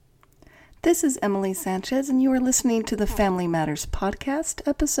This is Emily Sanchez, and you are listening to the Family Matters Podcast,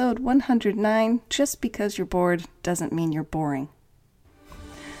 episode 109, Just Because You're Bored Doesn't Mean You're Boring.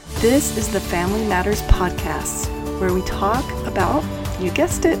 This is the Family Matters Podcast, where we talk about, you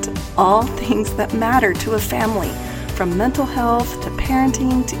guessed it, all things that matter to a family, from mental health to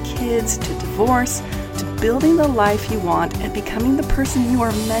parenting to kids to divorce to building the life you want and becoming the person you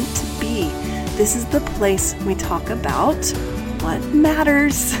are meant to be. This is the place we talk about what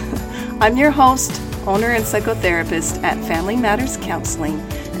matters. I'm your host, owner and psychotherapist at Family Matters Counseling,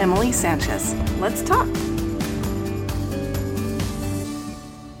 Emily Sanchez. Let's talk.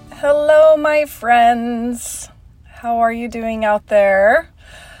 Hello, my friends. How are you doing out there?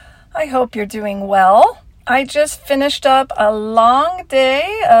 I hope you're doing well. I just finished up a long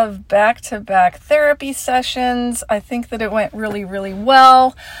day of back-to-back therapy sessions. I think that it went really, really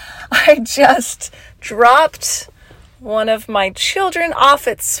well. I just dropped one of my children off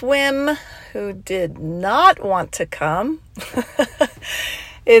at swim who did not want to come.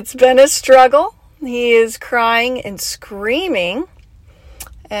 It's been a struggle. He is crying and screaming,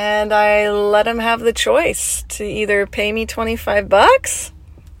 and I let him have the choice to either pay me $25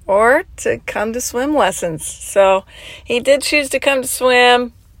 or to come to swim lessons. So he did choose to come to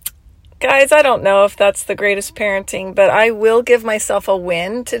swim. Guys, I don't know if that's the greatest parenting, but I will give myself a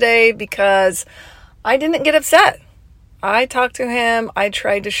win today because I didn't get upset. I talked to him. I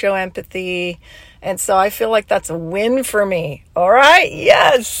tried to show empathy. And so I feel like that's a win for me. All right.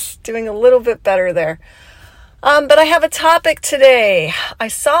 Yes. Doing a little bit better there. But I have a topic today. I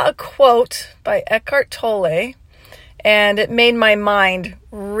saw a quote by Eckhart Tolle, and it made my mind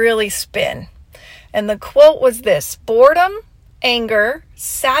really spin. And the quote was this: boredom, anger,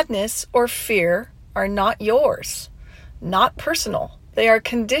 sadness, or fear are not yours, not personal. They are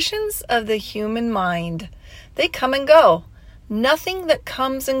conditions of the human mind. They come and go. Nothing that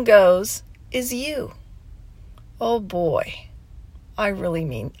comes and goes is you. Oh boy. I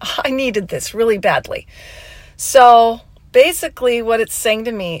needed this really badly. So basically what it's saying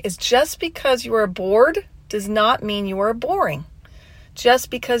to me is just because you are bored does not mean you are boring. Just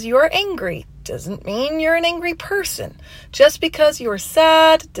because you are angry doesn't mean you're an angry person. Just because you are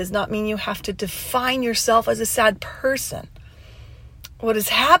sad does not mean you have to define yourself as a sad person. What is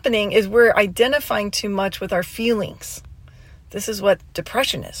happening is we're identifying too much with our feelings. This is what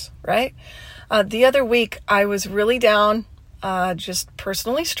depression is, right? The other week, I was really down, just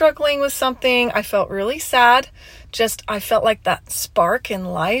personally struggling with something. I felt really sad. I felt like that spark in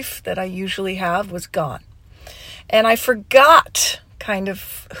life that I usually have was gone. And I forgot kind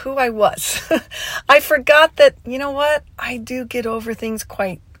of who I was. I forgot that, you know what? I do get over things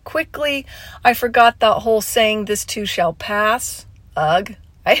quite quickly. I forgot that whole saying, this too shall pass. Ugh.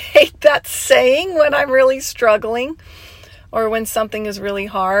 I hate that saying when I'm really struggling or when something is really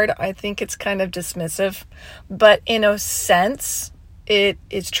hard. I think it's kind of dismissive, but in a sense, it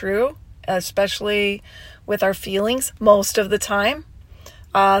is true, especially with our feelings most of the time.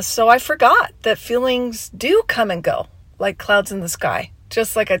 So I forgot that feelings do come and go like clouds in the sky,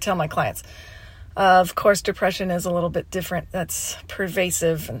 just like I tell my clients. Of course, depression is a little bit different. That's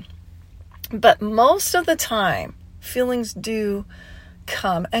pervasive. But most of the time, feelings do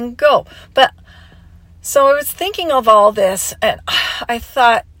come and go. But so I was thinking of all this, and I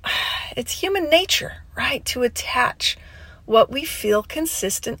thought it's human nature, right? To attach what we feel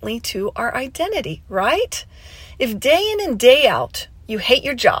consistently to our identity, right? If day in and day out, you hate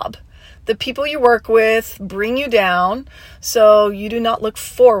your job, the people you work with bring you down, so you do not look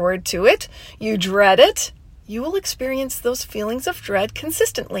forward to it, you dread it, you will experience those feelings of dread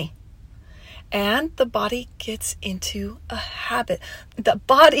consistently. And the body gets into a habit. The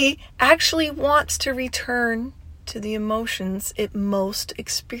body actually wants to return to the emotions it most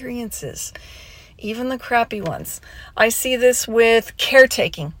experiences, even the crappy ones. I see this with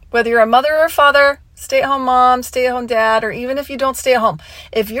caretaking. Whether you're a mother or a father, stay-at-home mom, stay-at-home dad, or even if you don't stay at home,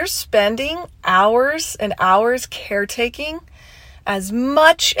 if you're spending hours and hours caretaking, as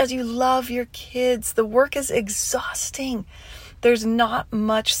much as you love your kids, the work is exhausting. There's not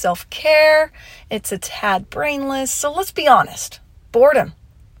much self-care. It's a tad brainless. So let's be honest. Boredom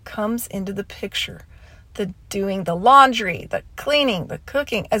comes into the picture. The doing the laundry, the cleaning, the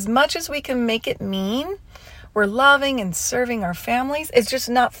cooking. As much as we can make it mean we're loving and serving our families, it's just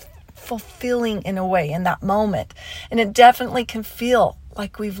not fulfilling in a way in that moment. And it definitely can feel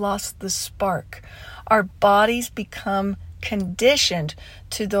like we've lost the spark. Our bodies become conditioned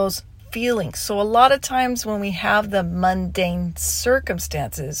to those feelings. So a lot of times when we have the mundane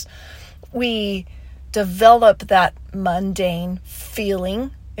circumstances, we develop that mundane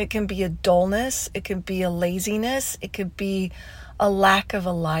feeling. It can be a dullness. It can be a laziness. It could be a lack of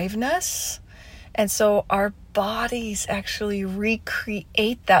aliveness. And so our bodies actually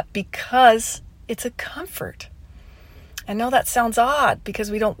recreate that because it's a comfort. I know that sounds odd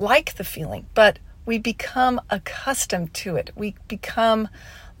because we don't like the feeling, but we become accustomed to it. We become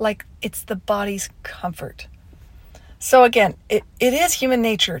like it's the body's comfort. So again, it is human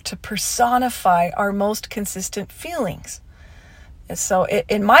nature to personify our most consistent feelings. So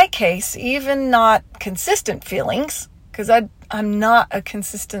in my case, even not consistent feelings, because I'm not a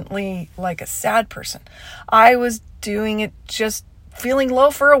consistently like a sad person. I was doing it just feeling low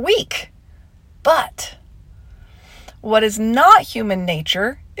for a week. But what is not human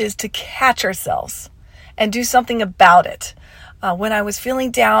nature is to catch ourselves and do something about it. When I was feeling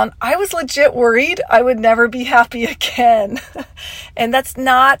down, I was legit worried I would never be happy again. And that's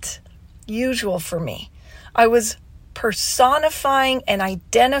not usual for me. I was personifying and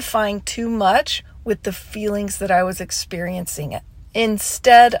identifying too much with the feelings that I was experiencing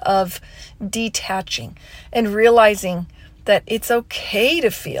instead of detaching and realizing that it's okay to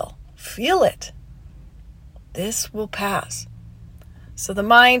feel it. This will pass. So the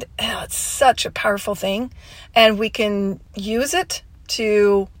mind, it's such a powerful thing, and we can use it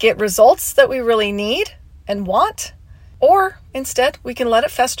to get results that we really need and want, or instead we can let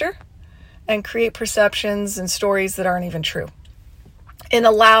it fester and create perceptions and stories that aren't even true and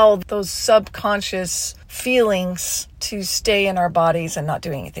allow those subconscious feelings to stay in our bodies and not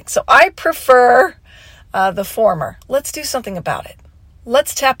doing anything. So I prefer the former. Let's do something about it.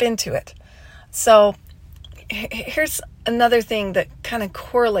 Let's tap into it. So here's another thing that kind of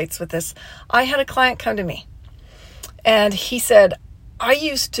correlates with this. I had a client come to me and he said, I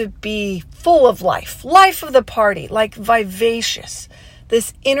used to be full of life of the party, like vivacious,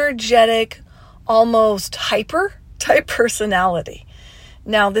 this energetic, almost hyper type personality.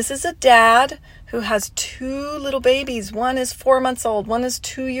 Now, this is a dad who has 2 little babies. One is 4 months old, one is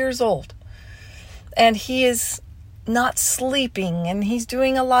 2 years old. And he is not sleeping and he's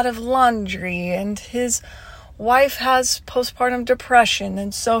doing a lot of laundry, and his wife has postpartum depression.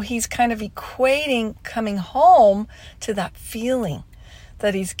 And so he's kind of equating coming home to that feeling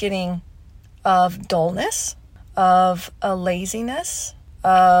that he's getting of dullness, of a laziness,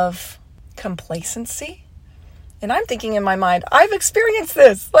 of complacency. And I'm thinking in my mind, I've experienced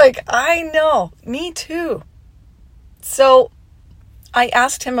this. Like, I know, me too. So I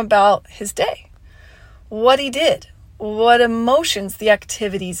asked him about his day, what he did, what emotions the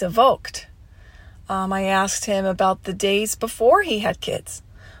activities evoked. I asked him about the days before he had kids,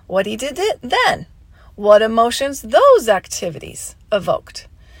 what he did then, what emotions those activities evoked.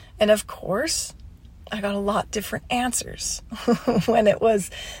 And of course, I got a lot different answers when it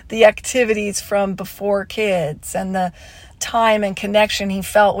was the activities from before kids and the time and connection he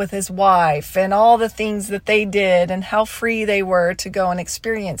felt with his wife and all the things that they did and how free they were to go and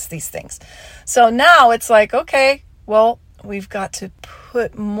experience these things. So now it's like, okay, well, we've got to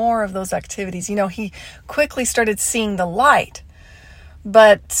put more of those activities. You know, he quickly started seeing the light,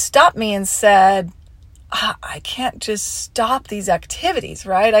 but stopped me and said, I can't just stop these activities,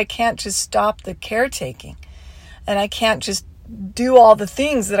 right? I can't just stop the caretaking, and I can't just do all the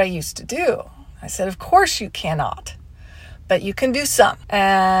things that I used to do. I said, of course you cannot, but you can do some.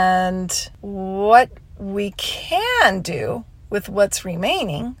 And what we can do with what's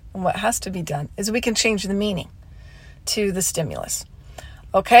remaining and what has to be done is we can change the meaning to the stimulus.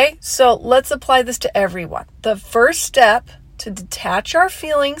 Okay, so let's apply this to everyone. The first step to detach our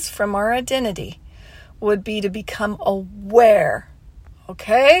feelings from our identity would be to become aware.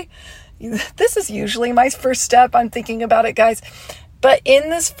 Okay? This is usually my first step. I'm thinking about it, guys. But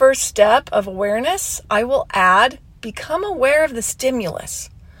in this first step of awareness, I will add, become aware of the stimulus.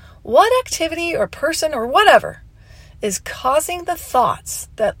 What activity or person or whatever is causing the thoughts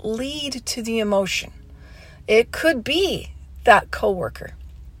that lead to the emotion? It could be that coworker.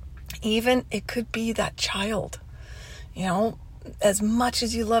 Even it could be that child. You know, as much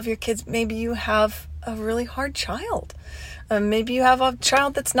as you love your kids, maybe you have a really hard child. Maybe you have a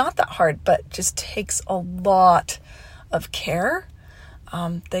child that's not that hard, but just takes a lot of care.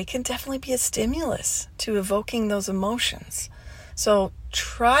 They can definitely be a stimulus to evoking those emotions. So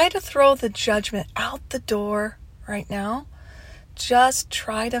try to throw the judgment out the door right now. Just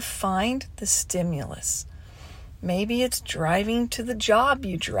try to find the stimulus. Maybe it's driving to the job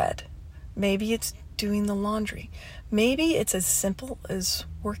you dread. Maybe it's doing the laundry. Maybe it's as simple as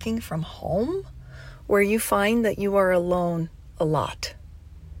working from home, where you find that you are alone a lot.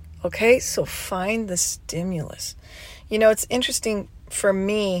 Okay, so find the stimulus. You know, it's interesting for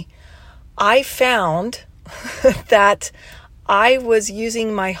me. I found that I was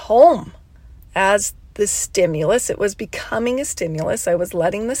using my home as the stimulus. It was becoming a stimulus. I was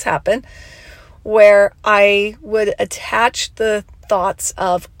letting this happen, where I would attach the thoughts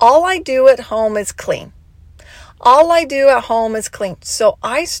of all I do at home is clean. All I do at home is clean. So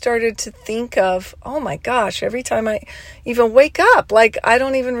I started to think of, oh my gosh, every time I even wake up, like I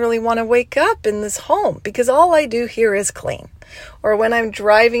don't even really want to wake up in this home because all I do here is clean. Or when I'm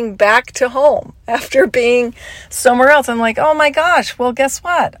driving back to home after being somewhere else, I'm like, oh my gosh, well, guess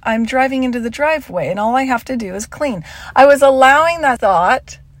what? I'm driving into the driveway and all I have to do is clean. I was allowing that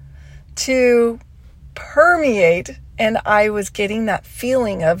thought to permeate, and I was getting that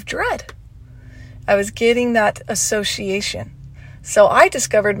feeling of dread. I was getting that association. So I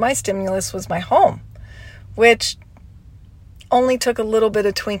discovered my stimulus was my home, which only took a little bit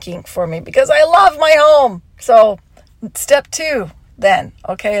of tweaking for me because I love my home. So step 2 then,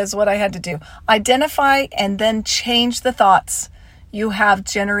 okay, is what I had to do. Identify and then change the thoughts you have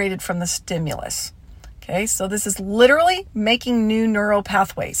generated from the stimulus. Okay, so this is literally making new neural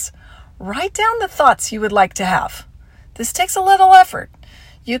pathways. Write down the thoughts you would like to have. This takes a little effort.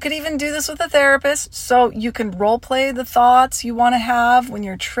 You could even do this with a therapist, so you can role play the thoughts you want to have when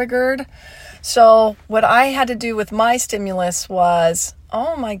you're triggered. So what I had to do with my stimulus was,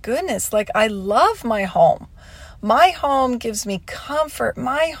 oh my goodness, like I love my home. My home gives me comfort.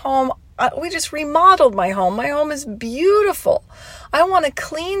 My home, we just remodeled my home. My home is beautiful. I want to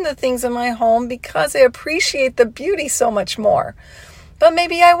clean the things in my home because I appreciate the beauty so much more. But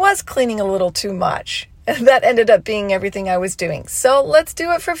maybe I was cleaning a little too much. And that ended up being everything I was doing. So let's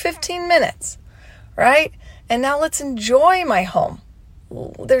do it for 15 minutes, right? And now let's enjoy my home.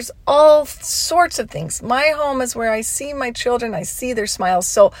 There's all sorts of things. My home is where I see my children. I see their smiles.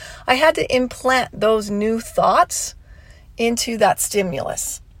 So I had to implant those new thoughts into that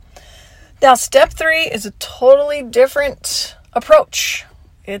stimulus. Now, step 3 is a totally different approach.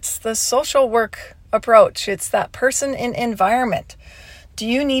 It's the social work approach. It's that person and environment. Do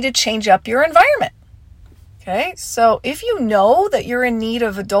you need to change up your environment? Okay, so if you know that you're in need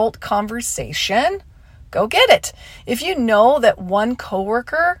of adult conversation, go get it. If you know that one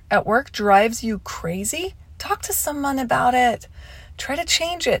coworker at work drives you crazy, talk to someone about it. Try to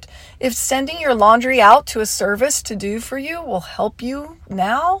change it. If sending your laundry out to a service to do for you will help you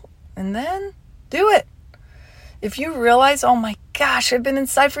now and then, do it. If you realize, oh my gosh, I've been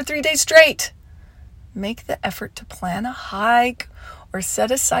inside for 3 days straight, make the effort to plan a hike or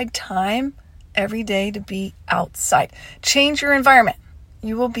set aside time every day to be outside. Change your environment.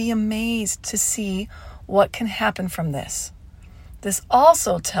 You will be amazed to see what can happen from this. This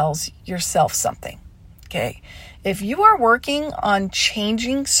also tells yourself something. Okay. If you are working on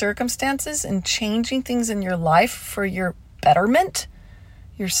changing circumstances and changing things in your life for your betterment,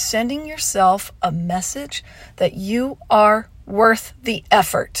 you're sending yourself a message that you are worth the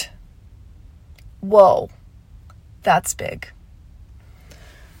effort. Whoa, that's big.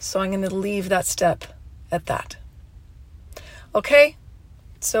 So I'm going to leave that step at that. Okay?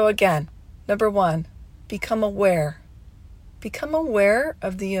 So again, number 1, become aware. Become aware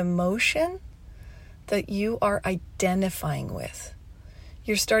of the emotion that you are identifying with.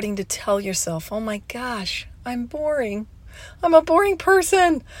 You're starting to tell yourself, oh my gosh, I'm boring. I'm a boring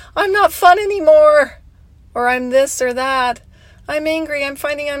person. I'm not fun anymore. Or I'm this or that. I'm angry. I'm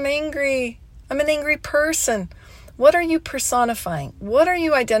finding I'm angry. I'm an angry person. What are you personifying? What are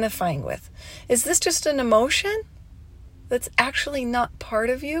you identifying with? Is this just an emotion that's actually not part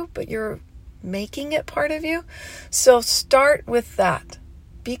of you, but you're making it part of you? So start with that.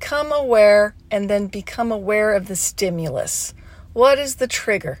 Become aware, and then become aware of the stimulus. What is the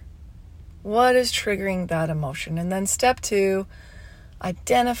trigger? What is triggering that emotion? And then step 2,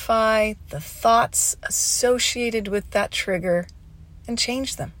 identify the thoughts associated with that trigger and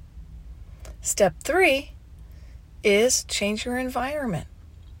change them. Step 3 is change your environment.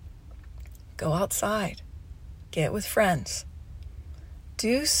 Go outside. Get with friends.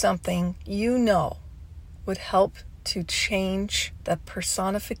 Do something you know would help to change the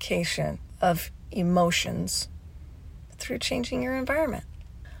personification of emotions through changing your environment.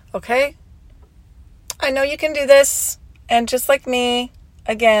 Okay? I know you can do this. And just like me,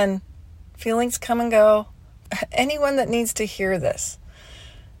 again, feelings come and go. Anyone that needs to hear this,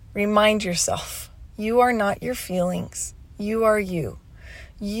 remind yourself, you are not your feelings. You are you.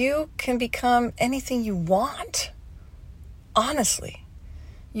 You can become anything you want. Honestly,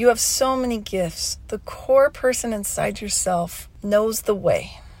 you have so many gifts. The core person inside yourself knows the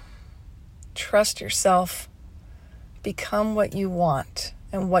way. Trust yourself. Become what you want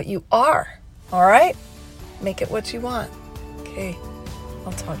and what you are. All right? Make it what you want. Okay.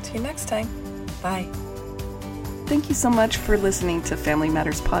 I'll talk to you next time. Bye. Thank you so much for listening to Family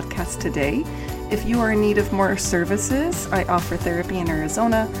Matters Podcast today. If you are in need of more services, I offer therapy in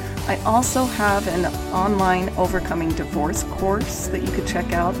Arizona. I also have an online overcoming divorce course that you could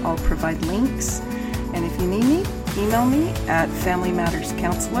check out. I'll provide links. And if you need me, email me at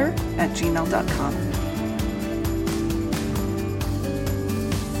familymatterscounselor@gmail.com.